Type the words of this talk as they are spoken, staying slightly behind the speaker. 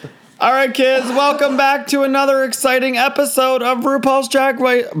All right, kids, welcome back to another exciting episode of RuPaul's Drag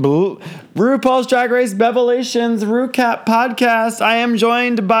Race Bevelations Recap Podcast. I am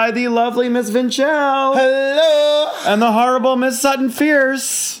joined by the lovely Miss Vinchelle. Hello. And the horrible Miss Sutton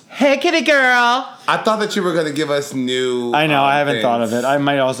Fierce. Hey, kitty girl. I thought that you were going to give us new I know, I haven't thought of it. I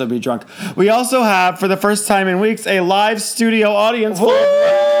might also be drunk. We also have, for the first time in weeks, a live studio audience full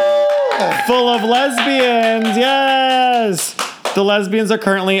of lesbians. Yes. The lesbians are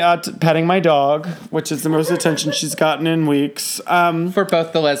currently petting my dog, which is the most attention she's gotten in weeks. For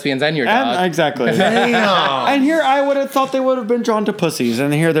both the lesbians and your dog. Exactly. Damn. And here I would have thought they would have been drawn to pussies,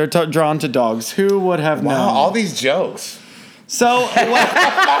 and here they're drawn to dogs. Who would have known? Wow, all these jokes. So,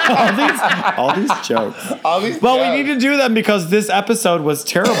 all these jokes. We We need to do them because this episode was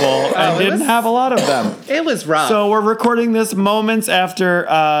terrible and didn't have a lot of them. It was rough. So we're recording this moments after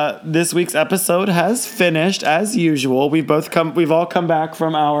this week's episode has finished, as usual. We've all come back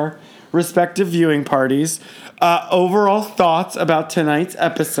from our respective viewing parties. Overall thoughts about tonight's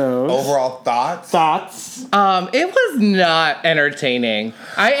episode. Overall thoughts? It was not entertaining.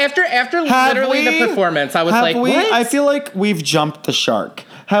 After literally the performance, I was like, what? I feel like we've jumped the shark.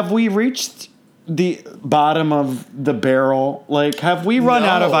 Have we reached the bottom of the barrel? Like, have we run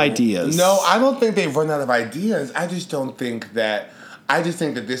out of ideas? No, I don't think they've run out of ideas. I just think that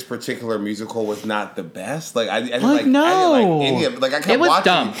this particular musical was not the best. I didn't like any of it. Like, I kept watching.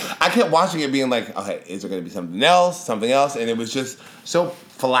 Dumb. I kept watching it, being like, okay, is there going to be something else, and it was just so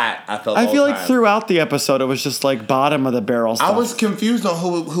flat. I feel like throughout the episode, it was just like bottom of the barrel stuff. I was confused on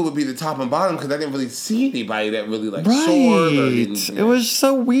who would be the top and bottom because I didn't really see anybody that really soared. Or didn't, It was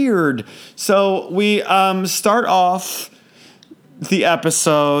so weird. So we start off the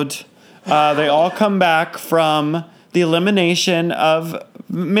episode. They all come back from the elimination of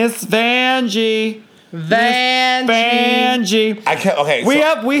Miss Vanjie. Vanjie.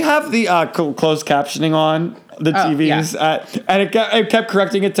 We have the closed captioning on the TVs, and it kept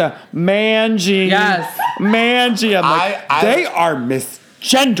correcting it to Manji. Yes, Manji. I'm like, they are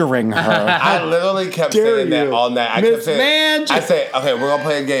misgendering her. I literally kept saying that all night. I kept saying, Manji. I said, okay, we're gonna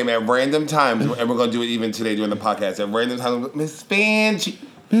play a game at random times, and we're gonna do it even today during the podcast. At random times, Miss Vanjie.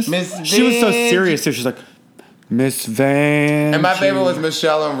 Miss Vanjie. She was so serious too. She's like, Miss Vanjie. And my favorite was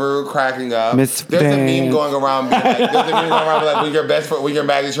Michelle and Rue cracking up. Miss There's a Vanjie. meme going around when your best friend, when your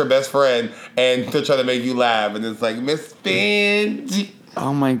Maggie's your best friend, and they're trying to make you laugh, and it's like Miss Vanjie.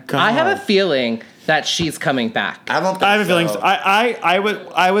 Oh my god! I have a feeling that she's coming back. I don't think I have a feeling. so.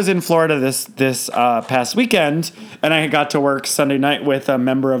 I was in Florida this past weekend, and I got to work Sunday night with a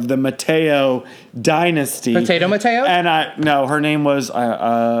member of the Mateo dynasty. Potato Mateo? And her name was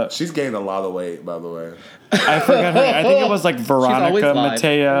She's gained a lot of weight, by the way. I forgot her name. I think it was like Veronica always live.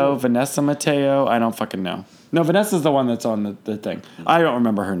 Mateo, Vanessa Mateo. I don't fucking know. No, Vanessa's the one that's on the thing. I don't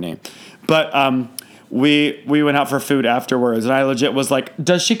remember her name. But we went out for food afterwards, and I legit was like,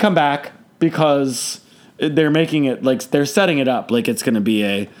 does she come back? Because they're making it like they're setting it up like it's going to be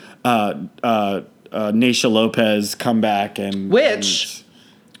a Naysha Lopez comeback, Which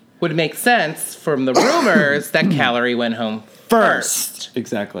would make sense from the rumors that Calorie went home first.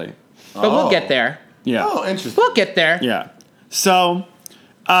 Exactly. But we'll get there. Yeah. Oh, interesting. We'll get there. Yeah. So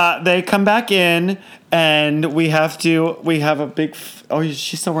they come back in, and we have a big.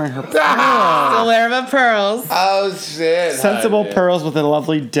 She's still wearing her Still wearing my pearls. Oh shit! sensible pearls with a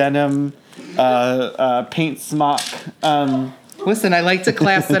lovely denim paint smock. Listen, I like to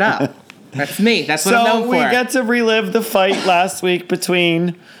class it up. That's me. That's what I'm known So for. we get to relive the fight last week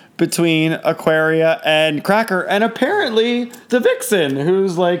between Aquaria and Cracker, and apparently the Vixen,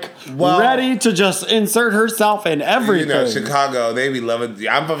 who's ready to just insert herself in everything. You know, Chicago, they be loving.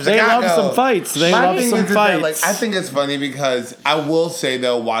 I'm from Chicago. They love some fights. I think it's funny because I will say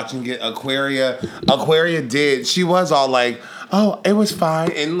though, watching it, Aquaria did. She was all like, "Oh, it was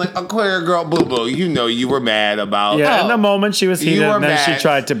fine," and Aquaria girl, boo boo, you were mad about. Yeah, in the moment she was heated, and then she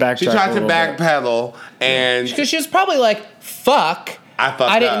tried to backtrack. She tried to backpedal, and because she was probably like, "Fuck."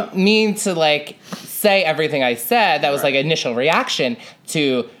 I didn't mean to say everything I said. That was initial reaction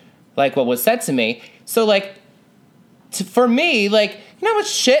to what was said to me. So for me, you know how much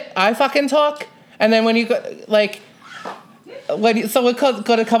shit I fucking talk, and then when you go when someone go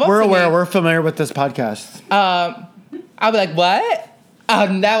to come up We're to aware. me, We're familiar with this podcast. I'll be like, what?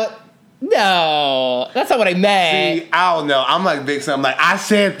 No, that's not what I meant. see, I don't know. I'm like Vixen. I'm like, I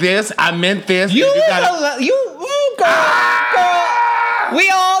said this, I meant this. Girl. We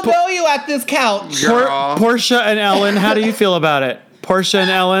all know you at this couch. Girl. Portia and Ellen, how do you feel about it? Portia and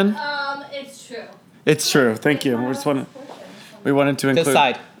Ellen? It's true. It's true. Thank you. We wanted to include.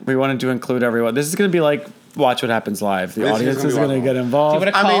 Decide. We wanted to include everyone. This is going to be like Watch What Happens Live. The This is audience gonna is be going to awful. get Do you involved. want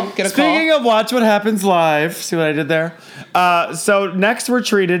to call? Get a call. Speaking of Watch What Happens Live, see what I did there? So next we're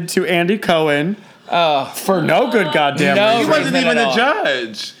treated to Andy Cohen for no good goddamn No He reason. wasn't reason even at a all.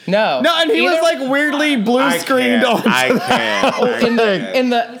 judge. No, No, and he was Either- like weirdly blue screened on. I can't. in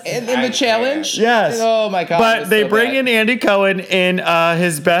the challenge. Yes. Oh my god. it But was they so bring bad. in Andy Cohen in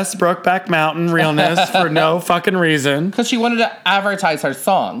his best Brokeback Mountain realness for no fucking reason. because she wanted to advertise her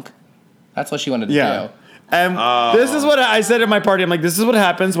song. That's what she wanted to Yeah. do. And this is what I said at my party. I'm like, this is what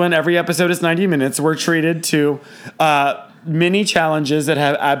happens when every episode is 90 minutes. We're treated to mini challenges that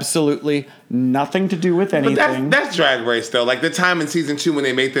have absolutely nothing to do with But anything. that's Drag Race though. Like the time in season 2 when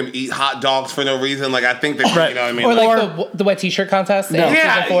they make them eat hot dogs for no reason. Like I think that Right. you know what I mean. Or Like, like the wet t-shirt contest. No. In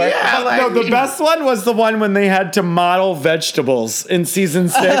yeah, season 4. yeah. Like, No, the best one was the one when they had to model vegetables in season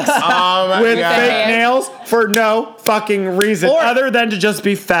 6 with yeah. fake nails for no fucking reason Or- other than to just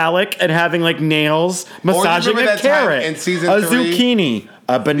be phallic and having like nails, massaging remember a that time carrot, in season a 3? zucchini,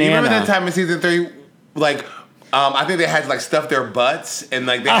 a banana. You remember that time in season 3, like. I think they had to like stuff their butts and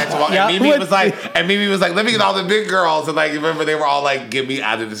like they had to walk. yeah. And Mimi was like, let me get all the big girls and like remember they were all like, get me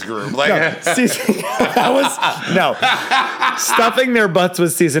out of this group. Like That was no stuffing their butts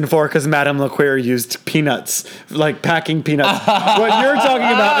was season 4 because Madame LaQueer used peanuts, like packing peanuts. What you're talking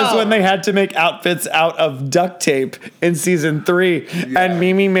about is when they had to make outfits out of duct tape in season 3, and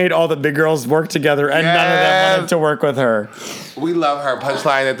Mimi made all the big girls work together, and none of them Yes. wanted to work with her. we love her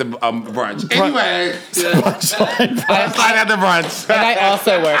punchline at the brunch. Anyway, Punchline. punchline at the brunch. And I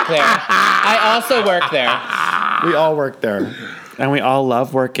also work there. I also work there. We all work there, and we all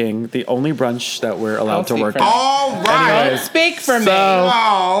love working. The only brunch that we're allowed Don't to speak work for me. at. All right. Anyways. Speak for me. So,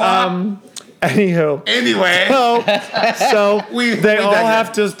 Oh. Anywho. Anyway. So We they all digress.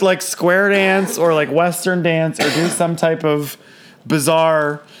 have to like square dance or like Western dance or do some type of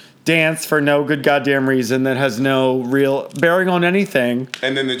bizarre dance for no good goddamn reason that has no real bearing on anything.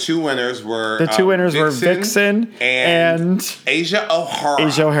 And then the two winners were Were Vixen and Asia O'Hara.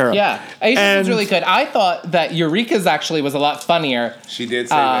 Asia O'Hara. Yeah, Asia And- was really good. I thought that Eureka's actually was a lot funnier. She did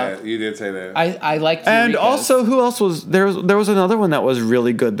say that. You did say that. I liked And Eureka's. also, who else was there? There was another one that was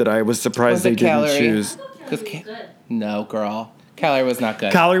really good that I was surprised Was they it didn't Calorie? choose. No, girl. Calorie was not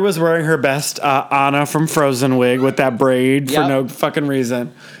good. Calorie was wearing her best Anna from Frozen wig with that braid for Yep. no fucking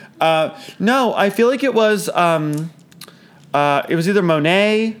reason. No, I feel like it was either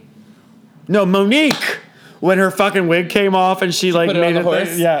Monet. No, Monique. When her fucking wig came off and she like put it made on the it.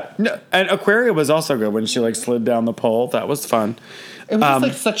 horse? Yeah. No, and Aquaria was also good when she like slid down the pole. That was fun. It was just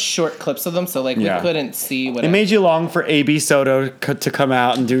like such short clips of them, so like yeah. we couldn't see what It made you long for AB Soto to come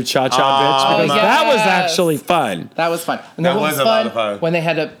out and do Cha Cha Bitch because that was yes. actually fun. That was fun. And That what was a lot of fun. when they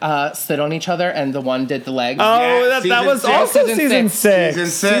had to sit on each other and the one did the legs. Oh, Yeah, that season was six. also Season season six. six. Season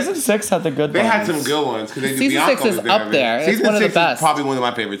six. Season 6 had the good They ones. had some good ones because they Season Bianca 6 is was up there. It's Season one of the 6 best. Is probably one of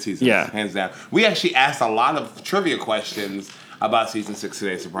my favorite seasons. Yeah. Hands down. We actually asked a lot of trivia questions about season 6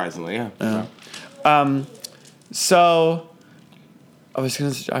 today. Surprisingly, yeah. So I was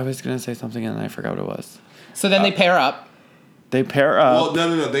gonna say something and I forgot what it was. So then they pair up. They pair up. Well,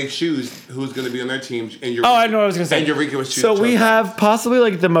 no. They choose who's going to be on their team. And Oh, I know what I was gonna say. And Eureka was So we chosen. have possibly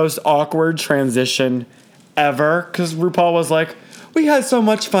like the most awkward transition ever because RuPaul was like, "We had so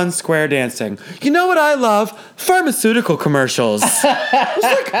much fun square dancing. You know what I love? Pharmaceutical commercials." I was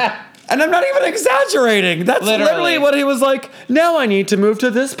like, and I'm not even exaggerating. That's Literally. literally what he was like. Now I need to move to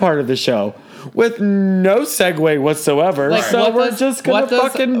this part of the show with no segue whatsoever. Like, so what we're does- just gonna what does,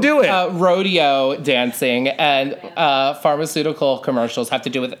 fucking do it. Rodeo dancing and pharmaceutical commercials have to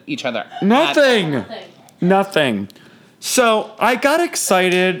do with each other. Nothing. So I got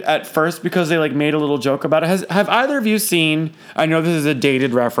excited at first because they like made a little joke about it. Have either of you seen? I know this is a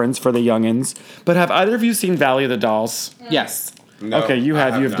dated reference for the youngins, but have either of you seen Valley of the Dolls? Yes. No, Okay, you I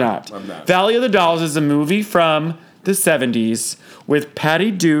have. You have not. I'm not. Valley of the Dolls is a movie from the 70s with Patty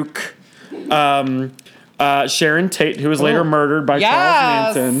Duke, Sharon Tate, who was later murdered by Charles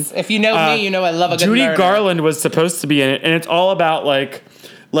Yes. Manson. If you know me, you know I love a good Judy murder. Garland was supposed to be in it, and it's all about like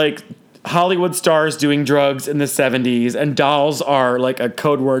Hollywood stars doing drugs in the 70s, and dolls are like a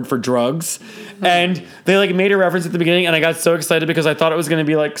code word for drugs. And they like made a reference at the beginning, and I got so excited because I thought it was going to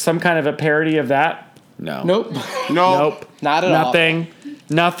be like some kind of a parody of that. No. Nope. Nope. Not at all.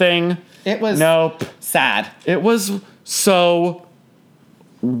 Nothing. It was Nope. sad. It was so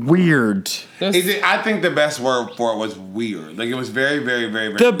weird. I think the best word for it was weird. Like, it was very, very, very,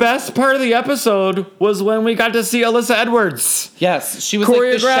 very. The best part of the episode was when we got to see Alyssa Edwards Yes, she was like the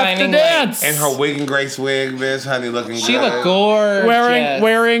choreograph the shining dance. light. And her wig and grace wig, bitch, honey, looking She good. looked gorgeous.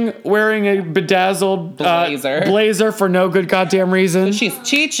 Wearing a bedazzled Blazer. blazer for no good goddamn reason. She's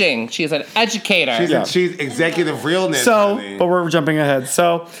teaching. She's an educator. She's executive realness, So, honey. but we're jumping ahead.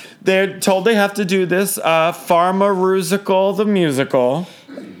 So they're told they have to do this Pharmarusical the musical.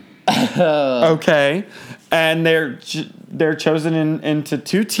 Okay, and they're chosen into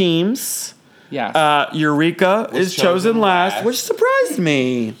two teams. Yeah. Eureka is chosen last, which surprised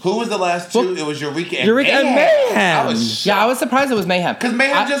me. Who was the last two? It was Eureka and Eureka and Mayhem. I was I was surprised it was Mayhem. because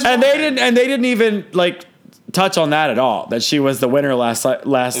Mayhem just And won. they didn't even like touch on that at all. That she was the winner last right,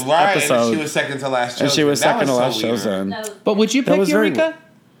 episode. and she was second to last chosen. And she was That second to so last weird. chosen. But would you pick was very- Eureka?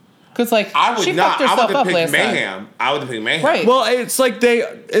 Because like I would she not. fucked I would herself have up picked last time. Mayhem. I would have picked Mayhem. Right. Well, it's like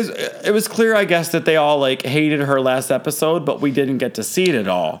it was clear, I guess, that they all like hated her last episode, but we didn't get to see it at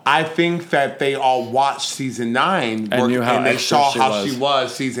all. I think that they all watched season 9 And knew how and they extra saw she how was. she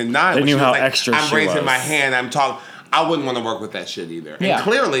was season 9. They when knew she was how like, extra I'm she raising was. my hand. I'm talking. I wouldn't want to work with that shit either. Yeah. And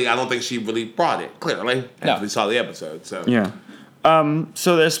clearly, I don't think she really brought it. Clearly, No. as we saw the episode. So Yeah.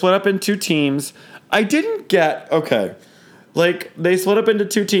 So they're split up in two teams. I didn't get okay. Like they split up into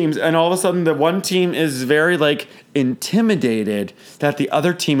two teams, and all of a sudden the one team is very like intimidated that the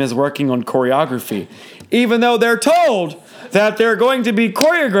other team is working on choreography, even though they're told that they're going to be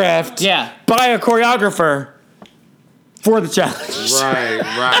choreographed by a choreographer for the challenge.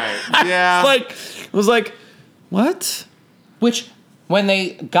 right. Yeah. Like it was like, what? Which when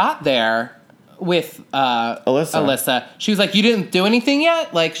they got there with Alyssa, she was like, "You didn't do anything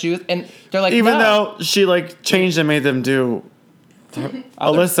yet." Like she was, and they're like, Even no. though she like changed and made them do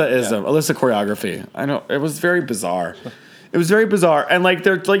Alyssa choreography. I know it was very bizarre. It was very bizarre, and like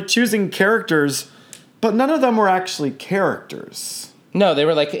they're like choosing characters, but none of them were actually characters. No, they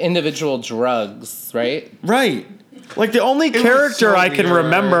were like individual drugs, right? Right. Like the only character so I can weird.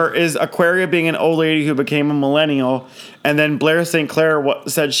 remember is Aquaria being an old lady who became a millennial, and then Blair St. Clair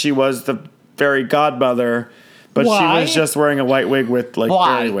said she was the fairy godmother, but Why? she was just wearing a white wig with like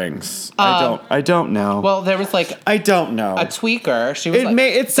Why? fairy wings. I don't know. Well, there was like I don't know. a tweaker. She was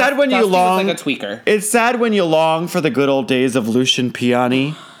It's sad when you Dusty was long. like a tweaker. It's sad when you long for the good old days of Lucian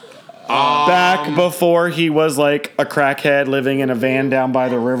Piani. Back before he was like a crackhead living in a van down by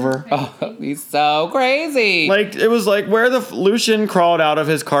the river. Oh, he's so crazy. Like it was like where the Lucian crawled out of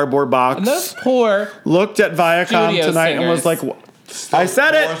his cardboard box, and those poor. looked at Viacom Studio tonight and was like, singers. I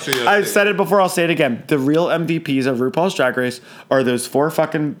said Poor studio it. I singers. said it before. I'll say it again. The real MVPs of RuPaul's Drag Race are those 4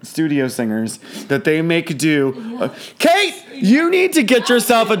 fucking studio singers that they make do. Kate, you need to get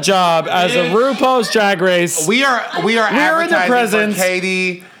yourself a job as a RuPaul's Drag Race. we are in the advertising presence. for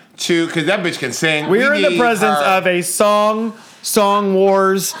Katie to because that bitch can sing. We're in the need presence her. of a Song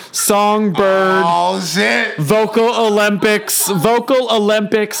Wars, Songbird, Oh shit! Vocal Olympics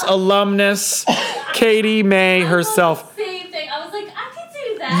alumnus, Katie May herself. Same thing. I was like, I could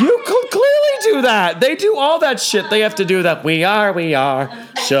do that. You could clearly do that. They do all that shit. They have to do that. We are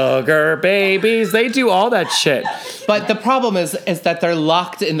sugar babies. They do all that shit. But the problem is that they're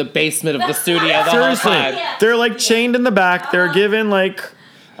locked in the basement of the studio the whole Seriously, time. they're like chained in the back. They're given like,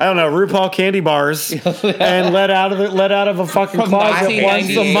 I don't know, RuPaul candy bars and let out of a fucking From closet once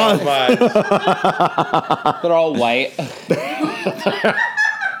a 1998. month. They're all white.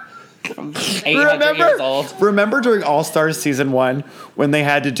 800 years old. Remember during All Stars season 1 when they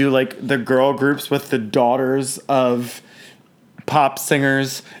had to do like the girl groups with the daughters of pop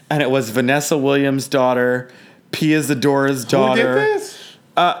singers, and it was Vanessa Williams' daughter, Pia Zadora's daughter. Who did this?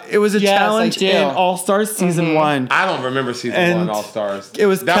 It was a Yes, I challenge do. in All Stars season 1. I don't remember season And 1 All Stars. It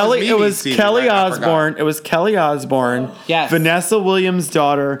was Kelly. It was season, Kelly right? I forgot. Osbourne. It was Kelly Osbourne. Yes. Vanessa Williams'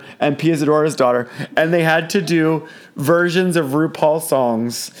 daughter and Pia Zadora's daughter, and they had to do versions of RuPaul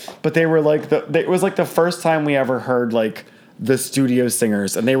songs. But they were like it was like the first time we ever heard like the studio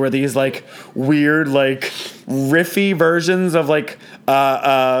singers, and they were these like weird like riffy versions of like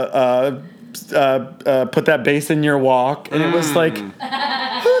put that bass in your walk, and it was like, who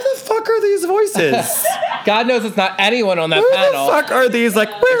the fuck are these voices? God knows it's not anyone on that Who panel. the fuck are these? Like,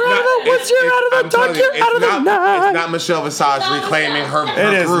 we're out of the woods, you're out of the I'm dark, telling you, you're out of the night. It's not Michelle Visage reclaiming her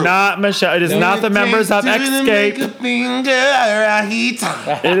It is group. not Michelle. It is not the members of Escape. It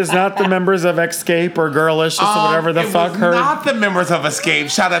is not the members of Escape or Girlicious or whatever the it fuck was her. not the members of Escape.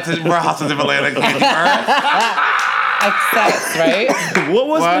 Shout out to Real Houses of Atlanta. Katie Burns. Excess, right? What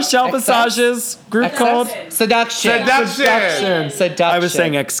was What? Michelle Excess? Visage's group called? Seduction. Seduction. I was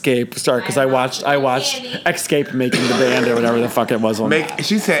saying Escape, sorry, because I watched Escape making the band or whatever the fuck it was.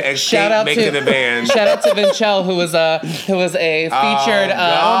 She said Shout out making to the band. Shout out to Vinchelle, who was a featured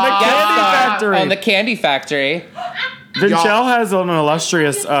God. On the guest Candy star Factory. on the Candy Factory. Vinchelle has an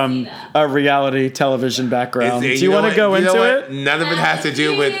illustrious reality television background. Do you know want to what? go You know into what? it? None of it has to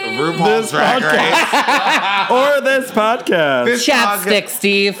do with RuPaul's This Drag Race. Or this podcast? This Chapstick, podcast-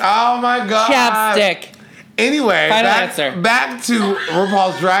 Steve. Oh my God. Chapstick. Anyway, Final answer. back to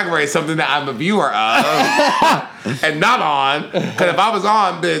RuPaul's Drag Race, something that I'm a viewer of and not on. Because if I was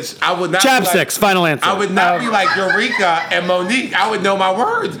on, bitch, I would not. Chapsticks, final answer. I would not be like Eureka and Monique. I would know my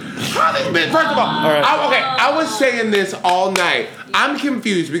words. How this bitch? First of all, right. I was saying this all night. I'm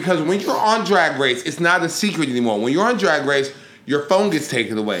confused because when you're on Drag Race, it's not a secret anymore. When you're on Drag Race, your phone gets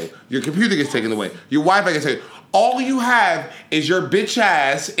taken away, your computer gets taken away, your Wi-Fi gets taken. All you have is your bitch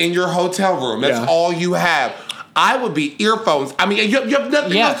ass in your hotel room. That's Yeah. all you have. I would be earphones. I mean, you have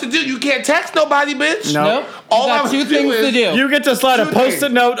nothing Yeah. else to do. You can't text nobody, bitch. No. Nope. All You I got would two do things is- to do. You get to slide a Two post-it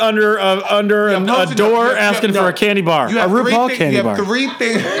things. note under a Post-it door note. asking No. for a candy bar. You A have three RuPaul things- candy you bar. have three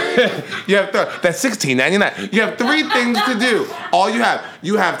things. That's $16.99. You have three things to do. All you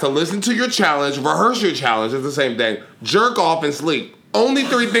have to listen to your challenge, rehearse your challenge. It's the same thing. Jerk off and sleep. Only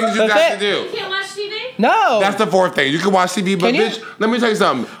three things you That's got it. to You do. can't watch TV? No. That's the fourth thing. You can watch TV, but Can you? bitch, let me tell you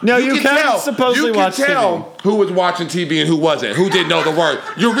something. No, you can supposedly watch You can tell who was watching TV and who wasn't, who didn't know the word.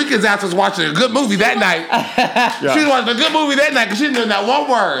 Eureka's ass was watching a good movie that night. She was watching a good movie that night because she didn't know that one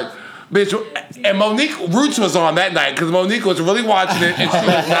word. Bitch, and Monique Roots was on that night because Monique was really watching it and she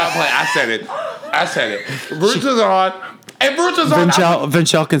was not playing. I said it. Roots was on. If Roots was on,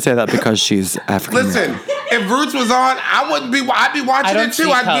 Vinchelle can say that because she's African. listen. If Roots was on, I'd be watching I don't it too.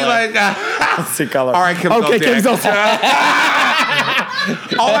 see I'd be color. like, See color. all right, Kim Okay, Zolciak. Kim Zolciak.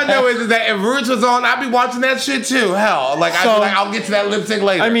 All I know is that if Roots was on, I'd be watching that shit too. Hell, like I'd So- be like, I'll get to that lip sync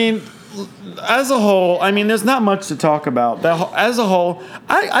later. I mean, as a whole, there's not much to talk about. As a whole,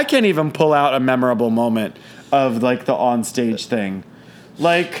 I can't even pull out a memorable moment of like the on-stage thing.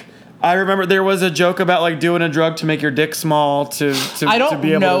 Like, I remember there was a joke about like doing a drug to make your dick small to I to don't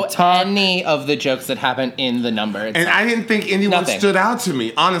be able know to talk. any of the jokes that happen in the number. and I didn't think anyone Nothing. stood out to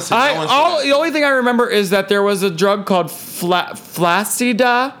me. Honestly, no one stood out. The only thing I remember is that there was a drug called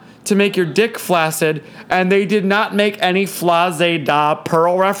Flacida to make your dick flaccid, and they did not make any Flazeda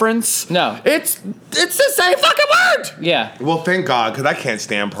Pearl reference. No. It's the same fucking word. Yeah. Well, thank God, because I can't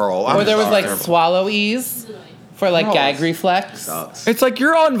stand Pearl. Or there was like swallow ease for like Gross. gag reflex. It's like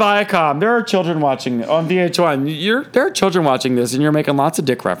you're on Viacom. There are children watching on VH1. There are children watching this, and you're making lots of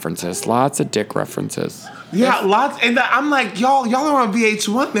dick references. Yeah, lots. And I'm like, y'all are on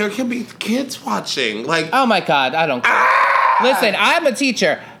VH1. There can be kids watching. Like, Oh my God, I don't care. Listen, I'm a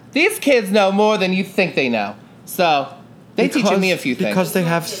teacher. These kids know more than you think they know. So they teaching me a few things. because they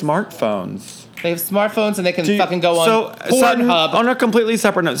have smartphones. They have smartphones and they can Do you- fucking go on Sutton, Pornhub. on a completely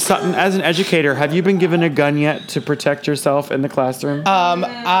separate note, Sutton, as an educator, have you been given a gun yet to protect yourself in the classroom?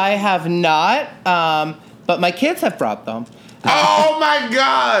 I have not, but my kids have brought them. oh my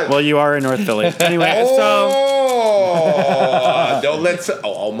God. well, you are in North Philly. Anyway, so Don't let.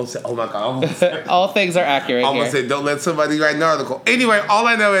 Almost. Oh my God. Almost. All things are accurate Almost here. said, don't let somebody write an article. Anyway, all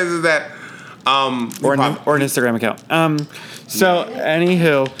I know is that. or an Instagram account. So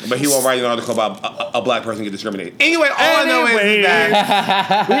anywho, But he won't write an article about a black person get discriminated. Anyway, all I know is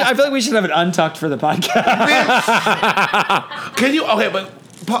that. I feel like we should have an untucked for the podcast. Can you? Okay, but.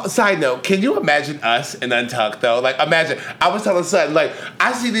 Side note, can you imagine us in Untucked though? Like, imagine, I was telling Sutton, like,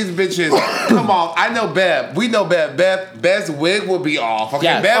 I see these bitches, come on, I know Bev, we know Bev, Bev's wig will be off, okay?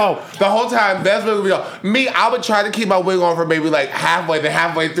 Yes. Bev, the whole time, Bev's wig will be off. Me, I would try to keep my wig on for maybe like halfway, then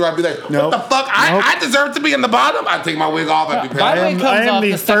halfway through, I'd be like, Nope. what the fuck? Nope. I deserve to be in the bottom? I'd take my wig off, I'd be By the way, pissed. comes I am off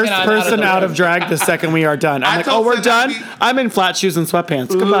the the second first I'm out of person the out room. of drag the second we are done. I'm I like, told oh, we're Sutton done? I'd be- I'm in flat shoes and sweatpants.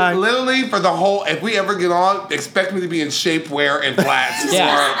 Goodbye. Literally, for the whole, if we ever get on, expect me to be in shapewear and flats.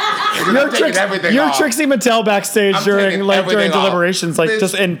 Yeah. You're taking everything You're off. Trixie Mattel backstage I'm during taking everything off. deliberations, like Bitch.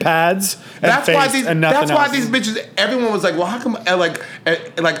 just in pads and That's face why these. and nothing That's why else. these bitches. Everyone was like, "Well, how come?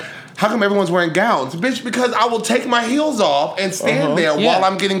 How come everyone's wearing gowns, bitch? Because I will take my heels off and stand there Yeah. while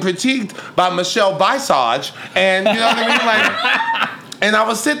I'm getting critiqued by Michelle Visage, and you know what I mean? Like, and I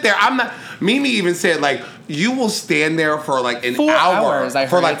will sit there. I'm not. Mimi even said like, you will stand there for like an 4 hour. hours, I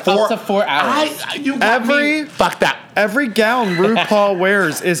for heard. like Up to 4 hours. You got me fucked up. Every gown RuPaul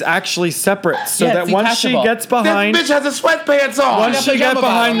wears is actually separate, so Yeah, that it's once she detachable. gets behind, This bitch has a sweatpants on. once she gets pajama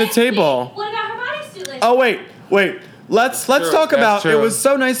behind the Wait, table. What about her bodysuit? Oh wait. Let's talk that's about. It true. was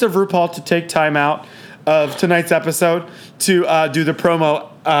so nice of RuPaul to take time out of tonight's episode to do the promo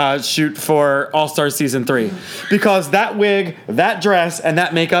shoot for All Stars Season 3. Because that wig, that dress, and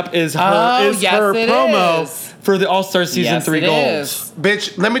that makeup is her, her promo for the All Stars Season 3 Gold.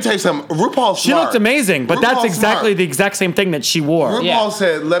 Bitch, let me tell you something. RuPaul's She looked amazing, but that's exactly the exact same thing that she wore. RuPaul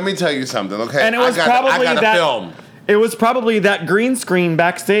said, let me tell you something, okay? And it was probably that. It was probably that green screen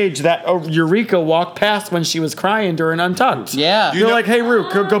backstage that Eureka walked past when she was crying during Untucked. Yeah. You're like, hey, Ru,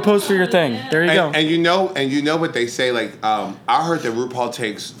 go pose for your thing. There you go. And you know what they say, like, I heard that RuPaul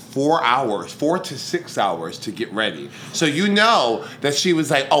takes 4 to 6 hours to get ready. So you know that she was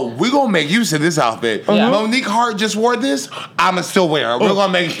like, oh, we're going to make use of this outfit. Yeah. Monique Hart just wore this. I'm going to still wear it. We're going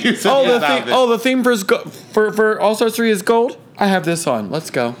to make use of this outfit. The theme for All Stars 3 is gold? I have this on. Let's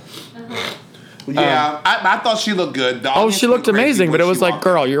go. Yeah, I thought she looked good. She looked amazing, but it was like,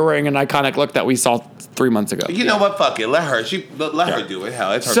 girl, you're wearing an iconic look that we saw 3 months ago. You know what? Fuck it. Let her do it.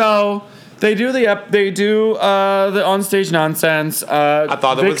 Hell, it's her. So they do the onstage nonsense. I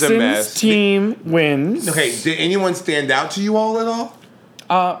thought it was a mess. Team wins. Okay, did anyone stand out to you all at all?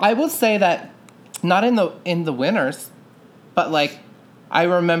 I will say that not in the winners, but like I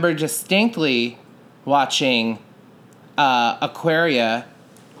remember distinctly watching Aquaria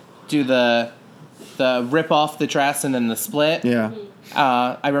do the rip off the dress and then the split. Yeah.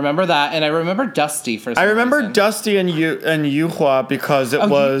 I remember that, and I remember Dusty for some reason. Dusty and Yuhua because it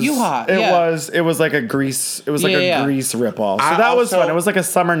was Yuhua, it was like a Grease Grease ripoff. So that was fun. It was like a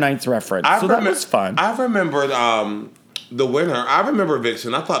Summer Nights reference. That was fun. I remembered the winner. I remember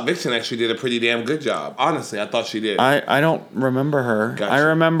Vixen. I thought Vixen actually did a pretty damn good job. Honestly, I thought she did. I don't remember her. Gotcha. I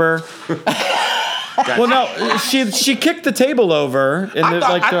rember. Gotcha. Well, no, she kicked the table over in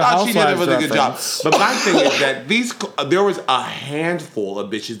I thought she did a really good job. reference. But my thing is that there was a handful of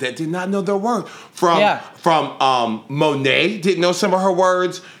bitches that did not know their words. From Monet didn't know some of her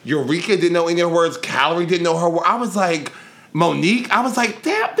words. Eureka didn't know any of her words. Calorie didn't know her words. I was like, Monique. I was like,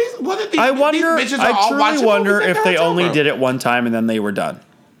 damn, what are these? I wonder. These bitches are all I truly watching wonder movies if they only did it one time and then they were done.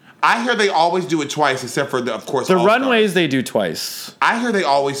 I hear they always do it twice, except for of course the All-Stars. runways they do twice. I hear they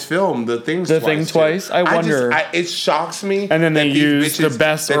always film the thing twice. I wonder. It shocks me. And then they use the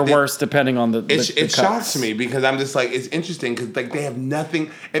best or worst depending on the It shocks me because I'm just like, it's interesting because like they have nothing.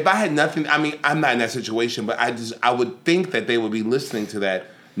 If I had nothing, I mean, I'm not in that situation, but I would think that they would be listening to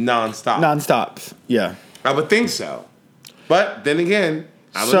that nonstop. Yeah. I would think so. But then again,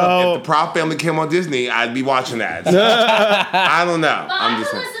 I don't know. If the Proud Family came on Disney, I'd be watching that. I don't know. But I'm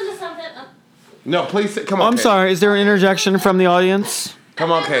just saying. listen to something. No, please come on. I'm Katie. sorry. Is there an interjection from the audience?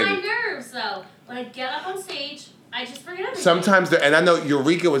 Come on, Katie. My nerves, though. When I get up on stage, I just forget everything. Sometimes, and I know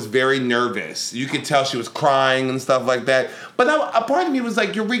Eureka was very nervous. You could tell she was crying and stuff like that. But a part of me was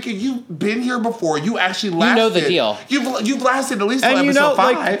like, Eureka, you've been here before. You actually lasted. You know the deal. You've lasted at least till And episode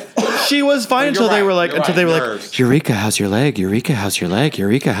 5. like, she was fine until they were like, nerves. Eureka, how's your leg? Eureka, how's your leg?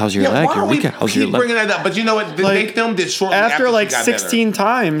 Eureka, how's your leg? Eureka, how's your keep leg? bringing that up? But you know what? They filmed it shortly after like she got 16 better.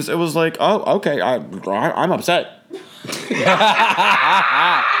 times. It was like, oh, okay, I'm upset.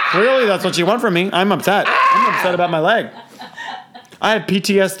 Clearly, that's what you want from me. I'm upset. I'm upset about my leg. I have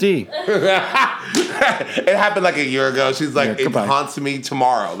PTSD. It happened like a year ago. She's like, it goodbye. haunts me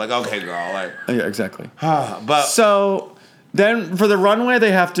tomorrow. Like, okay, girl. Like, Yeah, exactly. but So then for the runway,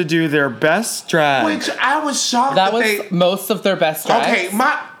 they have to do their best drag. which I was shocked That was they. most of their best drags. Okay,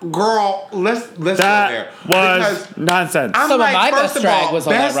 my girl. Let's go That there was Because nonsense. I'm Some like, of my first best of drag all, was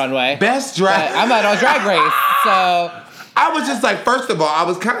on that runway. Best drag. But I'm not on Drag Race, so I was just like, first of all, I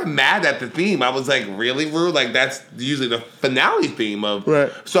was kind of mad at the theme. I was like, really, Rue? Like, that's usually the finale theme of.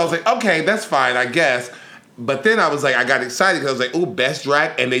 Right. So I was like, okay, that's fine, I guess. But then I was like, I got excited because I was like, ooh, best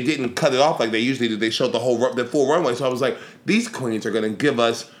drag. And they didn't cut it off like they usually do. They showed the full runway. So I was like, these queens are going to give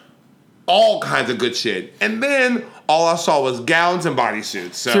us all kinds of good shit. And then all I saw was gowns and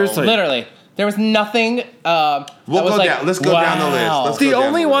bodysuits. So Seriously. literally there was nothing. We'll go down. Let's go down the list. Let's The go down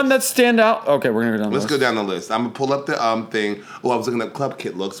only the one list. that stand out. Okay, we're gonna go down. Let's go down the list. I'm gonna pull up the thing. Oh, I was looking at Club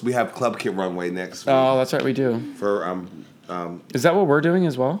Kit looks. We have Club Kit runway next week Oh, that's right, we do. for Is that what we're doing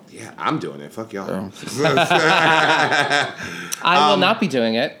as well? yeah, I'm doing it. Fuck y'all. Oh. I will not be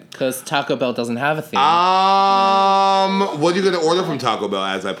doing it because Taco Bell doesn't have a theme. What are you gonna order from Taco Bell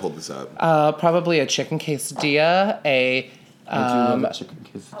as I pull this up? Probably a chicken quesadilla,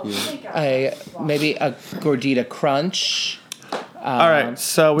 maybe a gordita crunch. All right,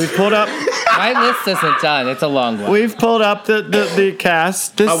 so we've pulled up. My list isn't done. It's a long one. We've pulled up the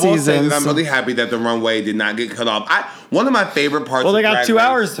cast this I will say season. that I'm so- really happy that the runway did not get cut off. One of my favorite parts. Well, they of got Drag 2 Race-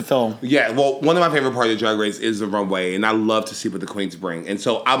 hours to film. Yeah, well, one of my favorite parts of Drag Race is the runway, and I love to see what the queens bring. And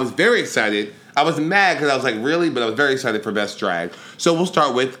so I was very excited. I was mad because I was like, really? But I was very excited for Best Drag. So we'll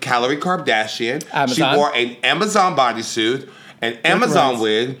start with Calorie Kardashian. Amazon. She wore an Amazon bodysuit, an Amazon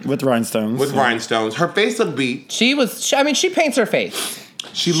wig With rhinestones. with rhinestones. Her face looked beat. She paints her face.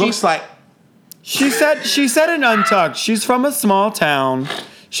 She looks like... She said in Untucked, she's from a small town.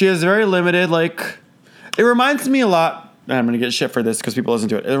 She has very limited, like... It reminds me a lot... And I'm going to get shit for this because people listen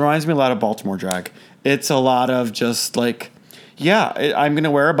to it. It reminds me a lot of Baltimore drag. It's a lot of just like... Yeah, I'm going to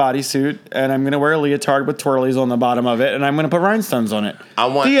wear a bodysuit, and I'm going to wear a leotard with twirlies on the bottom of it, and I'm going to put rhinestones on it.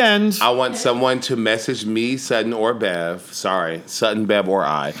 The end. I want someone to message me, Sutton or Bev. Sorry, Sutton, Bev, or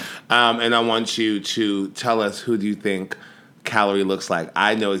I. And I want you to tell us who do you think Calorie looks like.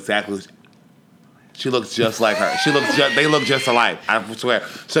 I know exactly. She looks just like her. They look just alike. I swear.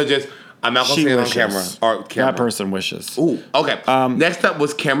 So just... I'm not going to say it on camera. That person wishes. Ooh, okay. Next up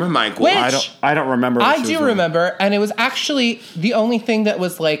was Cameron Michaels. Which- I don't remember. What I she was do wearing. remember, and it was actually the only thing that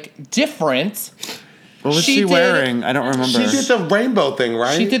was like different. What was She she did- wearing? I don't remember. She did the rainbow thing,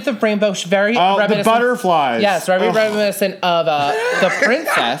 right? She did the rainbow, very the reminiscent. butterflies. Yes, very reminiscent of the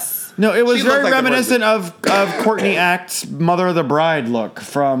princess. No, it was She looked very like the reminiscent of Courtney Act's Mother of the Bride look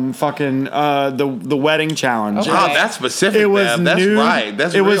from fucking the wedding challenge. Okay. Oh, that's specific, It was Bev. That's nude. right.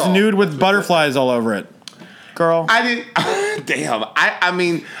 That's it was real. nude with butterflies all over it. Girl, I didn't... Damn. I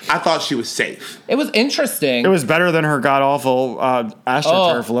mean, I thought she was safe. It was interesting. it was better than her god awful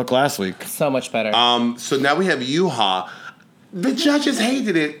AstroTurf look last week. so much better. So now we have Yuha. The judges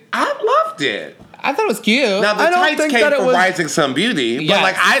hated it. I loved it. I thought it was cute. Now, the I don't tights think came that it from was- Rising Sun Beauty, but Yes.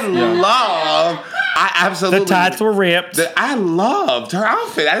 like, I absolutely... The tights were ripped. I loved her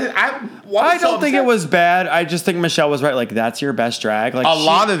outfit. I don't think it was bad. I just think Michelle was right. Like, that's your best drag. Like A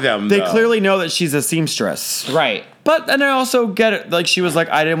lot of them, They though. clearly know that she's a seamstress. right. But and I also get it. Like she was like,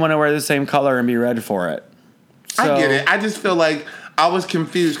 I didn't want to wear the same color and be red for it. I So- get it. I just feel like I was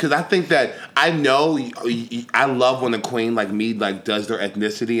confused because I think that I know I love when a queen like me like does their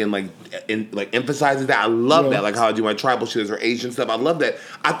ethnicity and like emphasizes that. I love that, like how I do my tribal shit, her Asian stuff. I love that.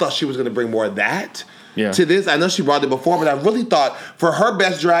 I thought she was gonna bring more of that. Yeah. To this, I know she brought it before, but I really thought for her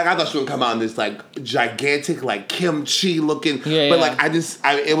best drag, I thought she would come out in this like gigantic, like kimchi looking. Yeah, but yeah.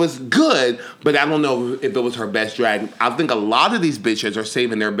 like it was good, but I don't know if it was her best drag. I think a lot of these bitches are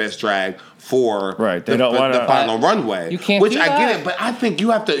saving their best drag for Right, they don't wanna- the final runway. You can't Which do I get that. it, but I think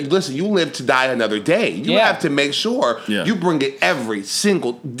you have to listen. You live to die another day. You Yeah. have to make sure Yeah. you bring it every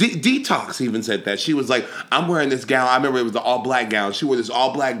single. Detox even said that. She was like, "I'm wearing this gown. I remember it was the all black gown. She wore this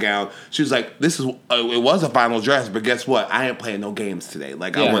all black gown. She was like, this is it was a final dress, but guess what? I ain't playing no games today.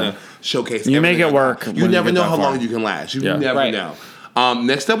 Like I Yeah. want to showcase. You make everything it I work got. when You you never get know that how far. long you can last. You Yeah. never Right. know.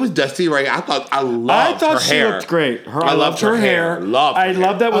 Next up was Dusty Ray. I thought I loved thought her she hair. looked great. I loved her hair. Loved her I hair.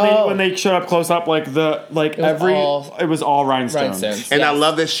 love that Oh. when they showed up close up, like it was all rhinestones. Rhinestones. And I Yes.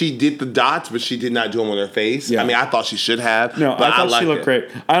 love that she did the dots, but she did not do them on her face. Yeah. I mean, I thought she should have. No, but I thought she liked looked it. great.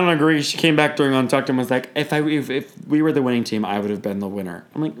 I don't agree. She came back during Untucked and was like, "If we were the winning team, I would have been the winner."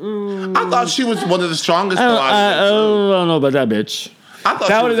 I'm like, I thought she was one of the strongest. I though, don't know about that bitch. I thought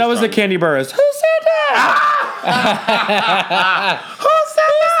That she was the strongest. Candy Burris. Who said that? Who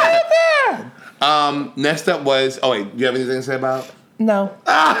said that? Next up was. Oh wait, do you have anything to say about No.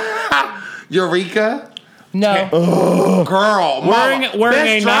 Eureka? No. Girl, Wearing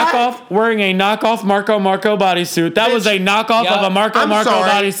a knockoff Marco bodysuit. That was a knockoff Yeah. of a Marco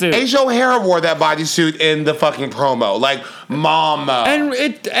bodysuit. Asia O'Hara wore that bodysuit in the fucking promo. Like, mama.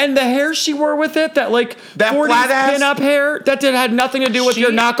 And the hair she wore with it, that like That 40s flat ass- pin-up hair, that had nothing to do with She-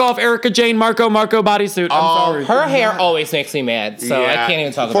 your knockoff Erica Jane Marco bodysuit. I'm sorry. Her hair always makes me mad, so I Yeah. can't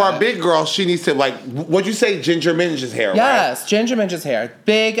even talk For about a it. big girl, she needs to, like, what'd you say? Ginger Minge's hair, right? Yes, Ginger Minge's hair.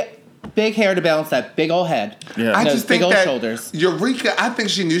 Big hair to balance that big old head. Yeah. I Those just big think old that shoulders. Eureka, I think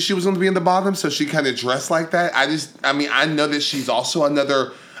she knew she was going to be in the bottom, so she kind of dressed like that. I know that she's also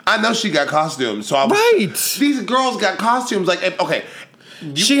another. I know she got costumes, so Right. These girls got costumes. Like, okay,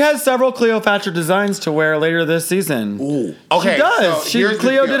 She has several Cleopatra designs to wear later this season. ooh, okay. She does. So here's the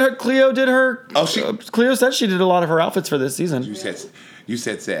Cleo deal. did her. Oh, she- Cleo said she did a lot of her outfits for this season. You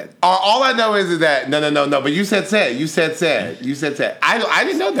said. All I know is that no. But you said. I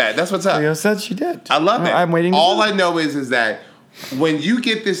didn't know that. That's what's up. Cleo said she did. I love it. I'm waiting. All I know is that when you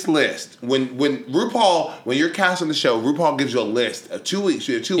get this list, when RuPaul, when you're casting the show, RuPaul gives you a list of 2 weeks.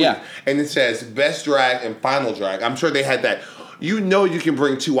 You have 2 Yeah. weeks, and it says best drag and final drag. I'm sure they had that. you know you can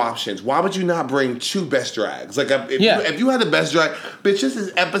bring two options. Why would you not bring two best drags? Like if you had the best drag, bitch, this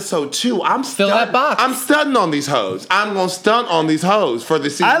is episode 2. I'm Fill that box. I'm stunting on these hoes. I'm gonna stunt on these hoes for the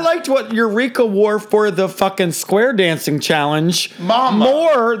season. I liked what Eureka wore for the fucking square dancing challenge Mama.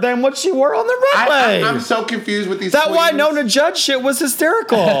 more than what she wore on the runway. I'm so confused with these. That queens. Winona Judge shit was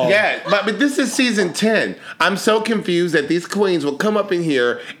hysterical. Yeah, but this is season 10. I'm so confused that these queens will come up in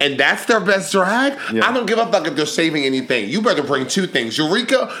here and that's their best drag. Yeah. I don't give a fuck if they're saving anything. You better bring two things.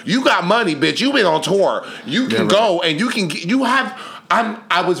 Eureka, you got money, bitch. You been on tour. You can go and you have.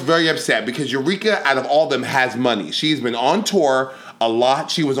 I was very upset because Eureka, out of all them, has money. She's been on tour a lot.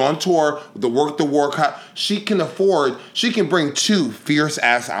 She was on tour, the work. She can bring two fierce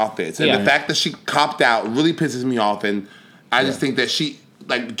ass outfits. And the fact that she copped out really pisses me off. And I just think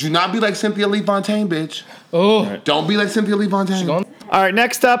that do not be like Cynthia Lee Fontaine, bitch. Oh. Don't be like Cynthia Lee Fontaine. All right,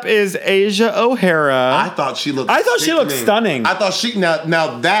 next up is Asia O'Hara. I thought she looked stunning. I thought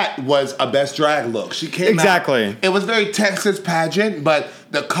now that was a best drag look. She came Exactly. out. It was very Texas pageant, but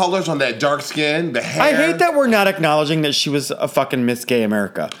the colors on that dark skin, the hair. I hate that we're not acknowledging that she was a fucking Miss Gay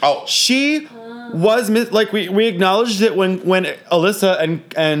America. Oh. She was we acknowledged it when Alyssa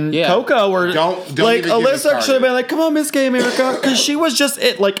and Coco were Don't like even get me Alyssa started. should have been like, come on, Miss Gay America, because she was just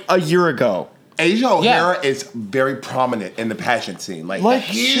it like a year ago. Asia O'Hara is very prominent in the pageant scene. Like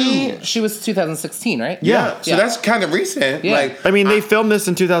huge. She was 2016, right? Yeah. So that's kind of recent. Yeah. Like I mean, they filmed this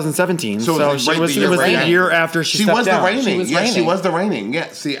in 2017, so it was it was right the year after she stepped was down. the reigning. She was She reigning. was the reigning. Yeah.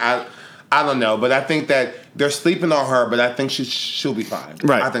 See, I don't know, but I think that they're sleeping on her. But I think she'll be fine.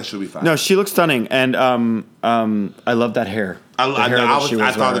 Right. I think she'll be fine. No, she looks stunning, and I love that hair.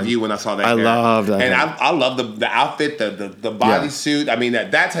 I thought of you when I saw that. I hair. love that and hair. I love the outfit, the bodysuit. I mean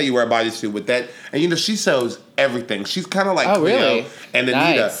that's how you wear a bodysuit with that. And she sews everything. She's kind of like Oh, Cleo really? and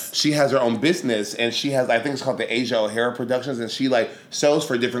Anita. Nice. She has her own business, and she has I think it's called the Asia O'Hara Productions, and she like sews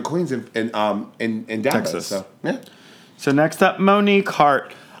for different queens in Dallas. Texas. So yeah. So next up, Monique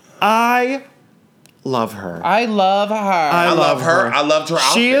Hart. I love her. I love her. I love her. I loved her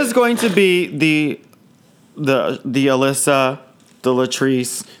outfit. She is going to be the Alyssa, the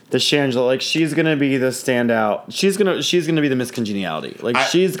Latrice, the Shangela. Like she's gonna be the standout. She's gonna be the Miss Congeniality. Like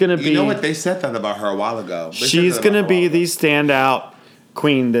she's gonna be. You know what they said that about her a while ago. She's gonna be the standout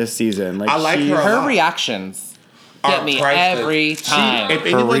queen this season. Like I like her a Her lot. reactions get me priceless. every time. If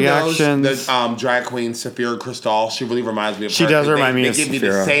anyone knows reactions. the drag queen Saphira Crystal, she really reminds me of her. She does remind me of They give me the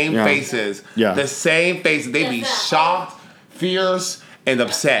Saphira. same Yeah. faces. Yeah. The same faces. They be shocked, fierce, and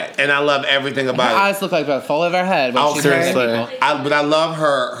upset. And I love everything Her about it. eyes look like they're full of her head when Oh, she's wearing seriously. people. But I love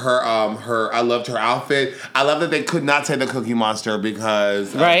her. I loved her outfit. I love that they could not say the Cookie Monster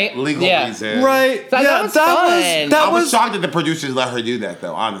because of Right? legal Yeah. reasons. right? That yeah, was that fun. was I that was was shocked that the producers let her do that,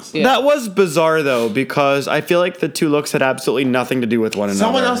 though. Honestly, Yeah. that was bizarre though, because I feel like the two looks had absolutely nothing to do with one another.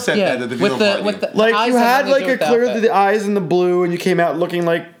 someone else said Yeah, that at the with viewing the party. with the Like eyes you have had nothing to like do a with the clear outfit. the eyes in the blue, and you came out looking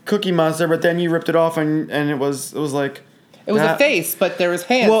like Cookie Monster, but then you ripped it off, and it was like. It was that- a face, but there was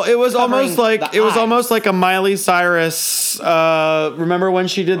hands. Well, it was almost covering like the it was eyes. almost like a Miley Cyrus. Remember when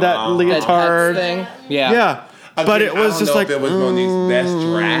she did that That leotard? thing. Yeah. Yeah, but Again, it was I don't just know like if it was Monique's best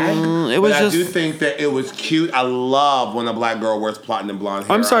drag. it was but just- I do think that it was cute. I love when a black girl wears platinum blonde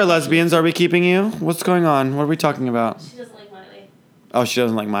hair. I'm sorry, lesbians. Are we keeping you? What's going on? What are we talking about? She doesn't like Miley. Oh, she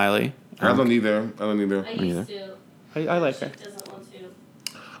doesn't like Miley. I don't either. I used to. I like her. She doesn't want to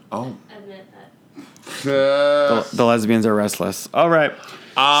Oh. admit that. The lesbians are restless. All right.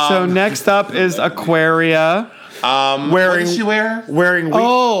 So next up is Aquaria. What Wearing did she wear? wearing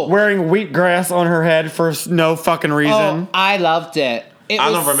wheatgrass on her head for no fucking reason. Oh, I loved it. It I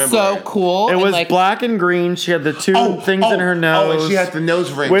was don't remember so it. cool. It and, was like, black and green. She had the two things in her nose. Oh, and she had the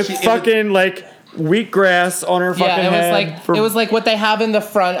nose ring. with It was- fucking like wheatgrass on her fucking Yeah, it was head. like it was like what they have in the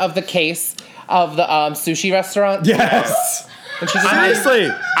front of the case of the sushi restaurant. yes. And she's just Seriously,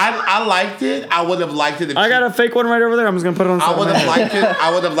 I liked it. I would have liked it if I got a fake one right over there. I'm just gonna put it on. the I side of would my have head. liked it.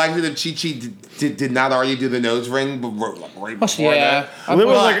 I would have liked it if Chi Chi did not already do the nose ring, but right before yeah. that. It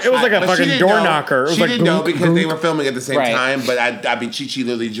was like a But she fucking didn't door know. knocker. It was She like didn't know goonk, because they goonk. were filming at the same Right. time. But I mean, Chi Chi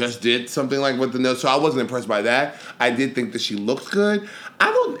literally just did something like with the nose, so I wasn't impressed by that. I did think that she looked good. I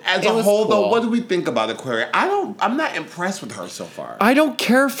don't, as It a was whole though. cool. What do we think about Aquaria? I'm not impressed with her so far. I don't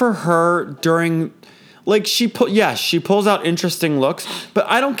care for her during, like she pulls out interesting looks, but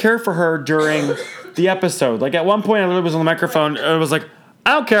I don't care for her during the episode. Like at one point, I literally was on the microphone and it was like,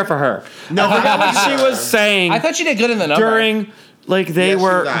 I don't care for her. No, I forgot what she was saying I thought she did good in the number. during, like they Yeah, she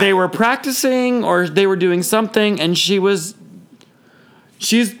were was alright. they were practicing or they were doing something, and she's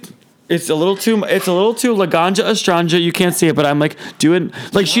It's a little too Laganja Estranja. You can't see it, but I'm like doing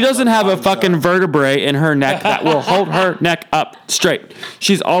like she doesn't have a fucking vertebrae in her neck that will hold her neck up straight.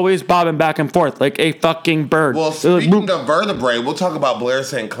 She's always bobbing back and forth like a fucking bird. Well, speaking of vertebrae, we'll talk about Blair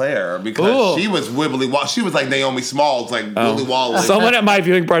St. Clair because she was wibbly. She was like Naomi Smalls, like Willy Wally. Someone at my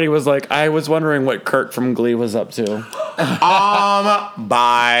viewing party was like, I was wondering what Kurt from Glee was up to.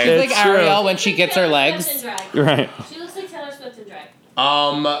 Bye. She's like It's true. Ariel when she gets her legs. Right. She looks like Taylor Swift in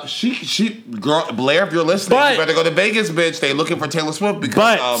drag. Girl, Blair, if you're listening, But- you better go to Vegas, bitch. They looking for Taylor Swift because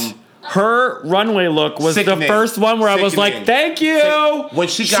But her runway look was Sickening. the first one where I was Sickening. like, thank you. when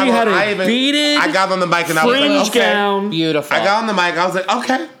she got had on, a beaded I got on the mic and I was fringe like, okay. gown. Beautiful. I got on the mic. I was like,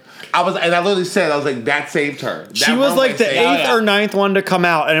 okay. I literally said, I was like, that saved her. That She was runway like the saved eighth her. or ninth one to come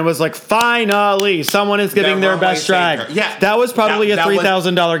out, and it was like, finally, someone is giving That their runway best drag. saved her. Yeah. That was probably That a was-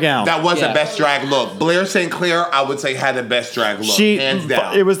 $3,000 gown. That was Yeah. the best drag look. Blair St. Clair, I would say, had the best drag look. Hands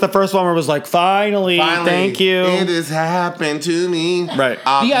down. It was the first one where it was like, finally, thank you. It has happened to me. Right. The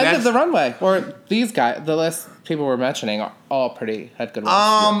end next- of the runway, or these guys, the list people were mentioning, are all had good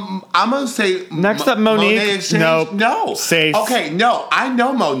ones. I'm gonna say Next up, Monique. Monet Exchange. Nope. No. Safe. Okay, no. I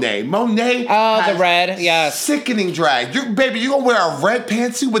know Monet. Monet. Oh, the has red, yes. Sickening drag. Baby, you gonna wear a red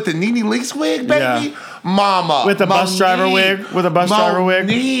pantsuit with the Nene Leakes wig, baby? Yeah. Mama. With a bus driver wig? With a bus driver wig?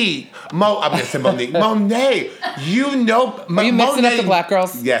 Monique. I'm gonna say Monique. Monet. You know. Are you mixing up the black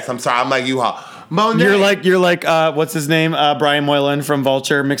girls? Yes, I'm sorry. I'm like you, huh? Monet. You're like what's his name? Brian Moylan from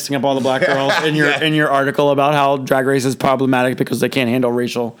Vulture, mixing up all the black girls in your article about how Drag Race is problematic because they can't handle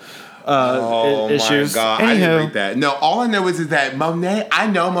racial issues. My God, I didn't Anywho. read that. No, all I know is that Monet. I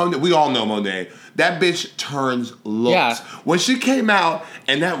know Monet. We all know Monet. That bitch turns looks. Yeah. When she came out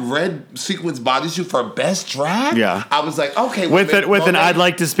in that red sequins bodysuit for best drag, Yeah. I was like, okay. with an Monet, I'd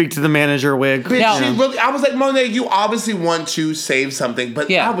like to speak to the manager wig. Bitch, No. she really, I was like, Monet, you obviously want to save something, but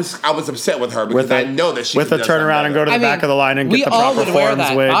Yeah. I was upset with her because I know that she with a could have done turnaround and go to the I back mean, of the line and we get the all proper would wear forms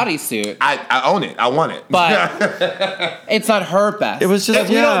that wig. bodysuit, I own it. I want it. but it's not her best. It was just- And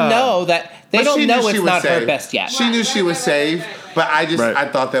we yeah. don't know that. They But don't she know knew it's she was not her safe. best yet. She knew she was safe, but I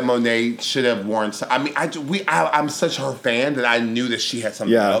Right. thought that Monet should have worn. I mean, I'm such her fan that I knew that she had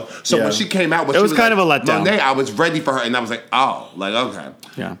something Yeah. else. So Yeah. when she came out, It was kind of a letdown. Monet, I was ready for her, and I was like, oh, like okay.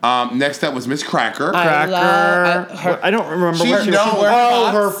 Yeah. Next up was Miss Cracker. Cracker. I don't remember She's what she known- wore.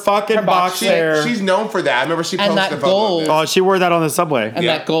 Oh, box. her fucking Her box. box She- hair. she's known for that. I remember she And posted that a photo gold. of it. Oh, she wore that on the subway. and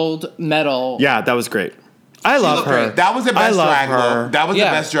Yeah. that gold medal. Yeah, that was great. I She love looked her. great. That was the I best love drag her. look. That was Yeah.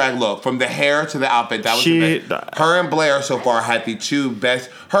 the best drag look. From the hair to the outfit, that was She- the best. Her and Blair so far had the two best.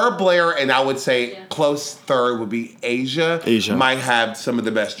 Her, Blair, and I would say close third would be Asia. Asia. Might have some of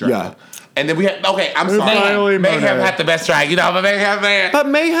the best drag. Yeah. And then we had, okay, I'm sorry. finally Mayhem Monet. had the best drag. You know, but Mayhem. But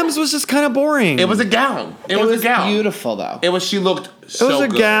Mayhem's was just kind of boring. It was a gown. It, It was was a gown. beautiful though. It was, she looked so It was a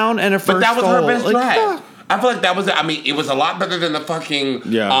good. gown and a first But that was her stole. best Like, drag. yeah. I feel like that was, I mean, it was a lot better than the fucking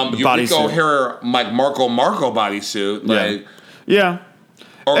Yeah, the Eureka bodysuit. O'Hara, like Marco bodysuit. Yeah. Like, Yeah.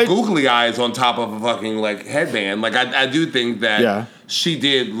 or It- googly eyes on top of a fucking like headband. Like I do think that Yeah. she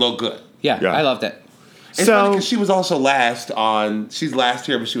did look good. Yeah, Yeah. I loved it. It's So- funny because she was also last on. She's last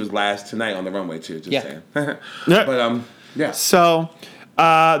here, but she was last tonight on the runway too. Just Yeah. saying. Yeah. But yeah. So,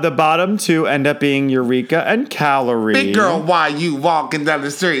 the bottom two end up being Eureka and Calorie. Big girl, why you walking down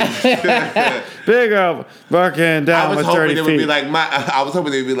the street? Big girl walking I down was with hoping 30 it would be feet. like I was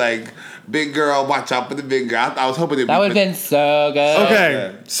hoping it would be like big girl, watch out for the big girl. I was hoping it would That would have been so good. Okay,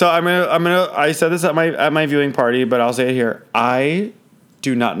 Okay. so I said this at my viewing party, but I'll say it here. I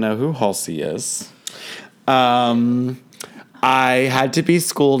do not know who Halsey is. I had to be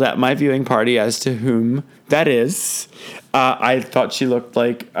schooled at my viewing party as to whom that is. I thought she looked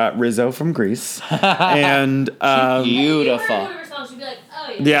like Rizzo from Grease, and Beautiful. She'd be like,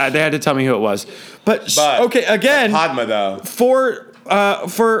 oh yeah. yeah, they had to tell me who it was. But okay, again, Padma though. for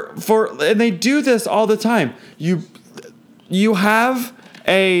and they do this all the time. You have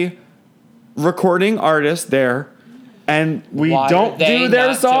a recording artist there, and we Why don't are they do their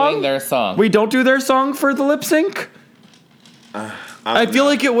not song. doing their song? We don't do their song for the lip sync. I feel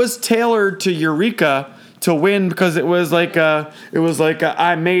like it was tailored to Eureka to win because it was like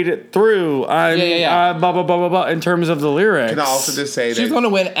I made it through. Yeah. Blah blah blah blah blah. In terms of the lyrics, Can I also just say She's that going to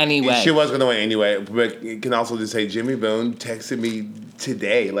win anyway. she was going to win anyway, but you can also just say Jimmy Boone texted me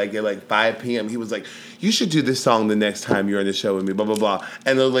today, like at like 5 p.m. He was like, "You should do this song the next time you're in the show with me." Blah blah blah.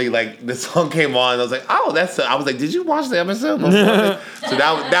 And literally, like the song came on, and I was like, "Oh, that's." I was like, "Did you watch the episode?" So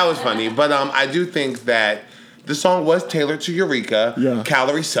that was funny. But I do think that the song was tailored to Eureka. Yeah.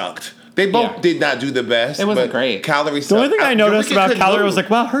 Calorie sucked. They both Yeah. did not do the best. It wasn't but great. Calorie the sucked. only thing I noticed Eureka about couldn't Calorie move. was like,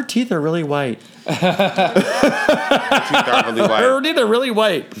 wow, her teeth are really white. Teeth are really white. Her teeth are really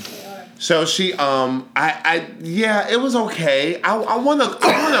white. So she, yeah, it was okay. I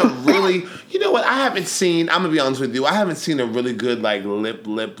wanna really, you know what? I haven't seen. I'm gonna be honest with you. I haven't seen a really good like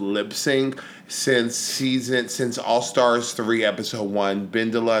lip sync since All Stars 3 episode 1,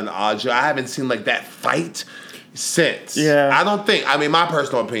 Bendela and Aja. I haven't seen like that fight since. Yeah. I don't think. I mean, my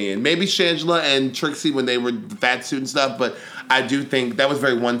personal opinion. Maybe Shangela and Trixie when they were fat suit and stuff, but I do think that was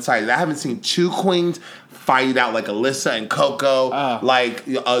very one sided. I haven't seen two queens fight out like Alyssa and Coco, like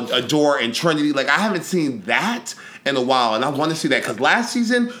Adore and Trinity. Like I haven't seen that in a while, and I want to see that because last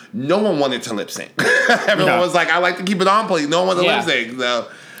season no one wanted to lip sync. Everyone was like, "I like to keep it on, please." No one wanted to lip sync. So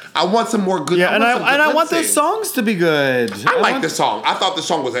I want some more good. Yeah, and I want the songs to be good. I like the song. I thought the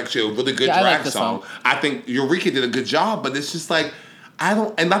song was actually a really good drag song. I think Eureka did a good job, but it's just like I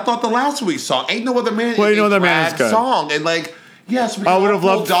thought the last week's song ain't no other man. Well, no other man is good. Song and like. Yes, we I would have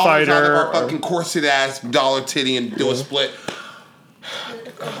loved dollars Fighter. out of our fucking corset ass dollar titty and do a split.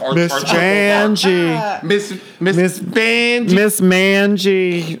 Miss Manji. Miss Manji. Miss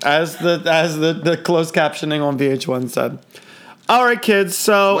Manji, as the closed captioning on VH1 said. All right, kids.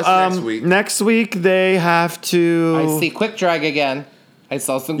 So What's next week? Next week they have to. I see quick drag again. I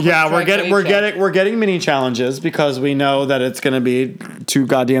saw some. Quick We're drag we're getting mini challenges because we know that it's going to be 2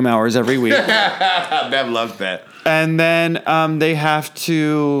 goddamn hours every week. Bev loves that. And then they have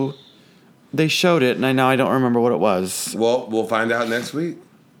to. They showed it, and I don't remember what it was. Well, we'll find out next week.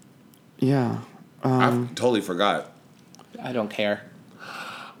 Yeah. I totally forgot. I don't care.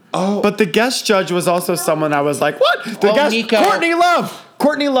 Oh, But the guest judge was also someone I was like, what? The guest, Nico. Courtney Love.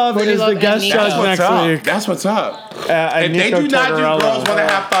 Courtney Love is Love the guest and judge Nico. next week. That's what's up. And If they Nico do not do Tortorella. Girls Want to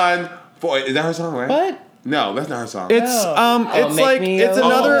Have Fun, is that her song, right? What? No, that's not her song. It's Make like me it's a-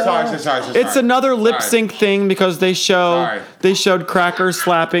 another. sorry. It's another lip sync thing because they showed Cracker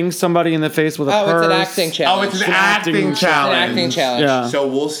slapping somebody in the face with a Oh, purse. it's an acting challenge. it's an acting An challenge. acting challenge. Yeah. So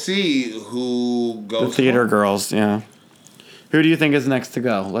we'll see who goes. The theater home. girls. Yeah. Who do you think is next to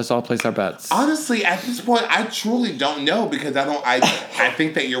go? Let's all place our bets. Honestly, at this point, I truly don't know because I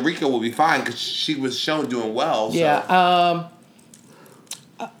think that Eureka will be fine because she was shown doing well. So. Yeah.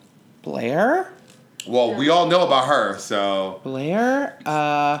 Blair. Well, we all know about her, so. Blair.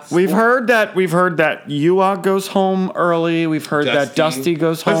 We've heard that Yuak goes home early. We've heard that Dusty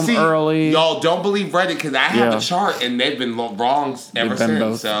goes But home see, early. Y'all don't believe Reddit because I have Yeah. a chart and they've been wrong ever They've been since.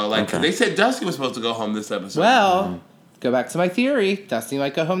 both. So, like, Okay. they said Dusty was supposed to go home this episode. Well, go back to my theory. Dusty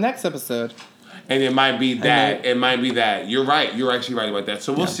might go home next episode. And it might be that. It might be that. You're right. You're actually right about that.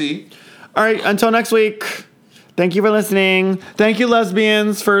 So we'll see. All right, until next week. Thank you for listening. Thank you,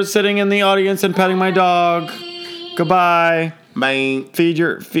 lesbians, for sitting in the audience and petting my dog. Goodbye. Bye.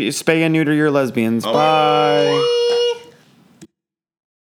 Spay and neuter your lesbians. Oh. Bye.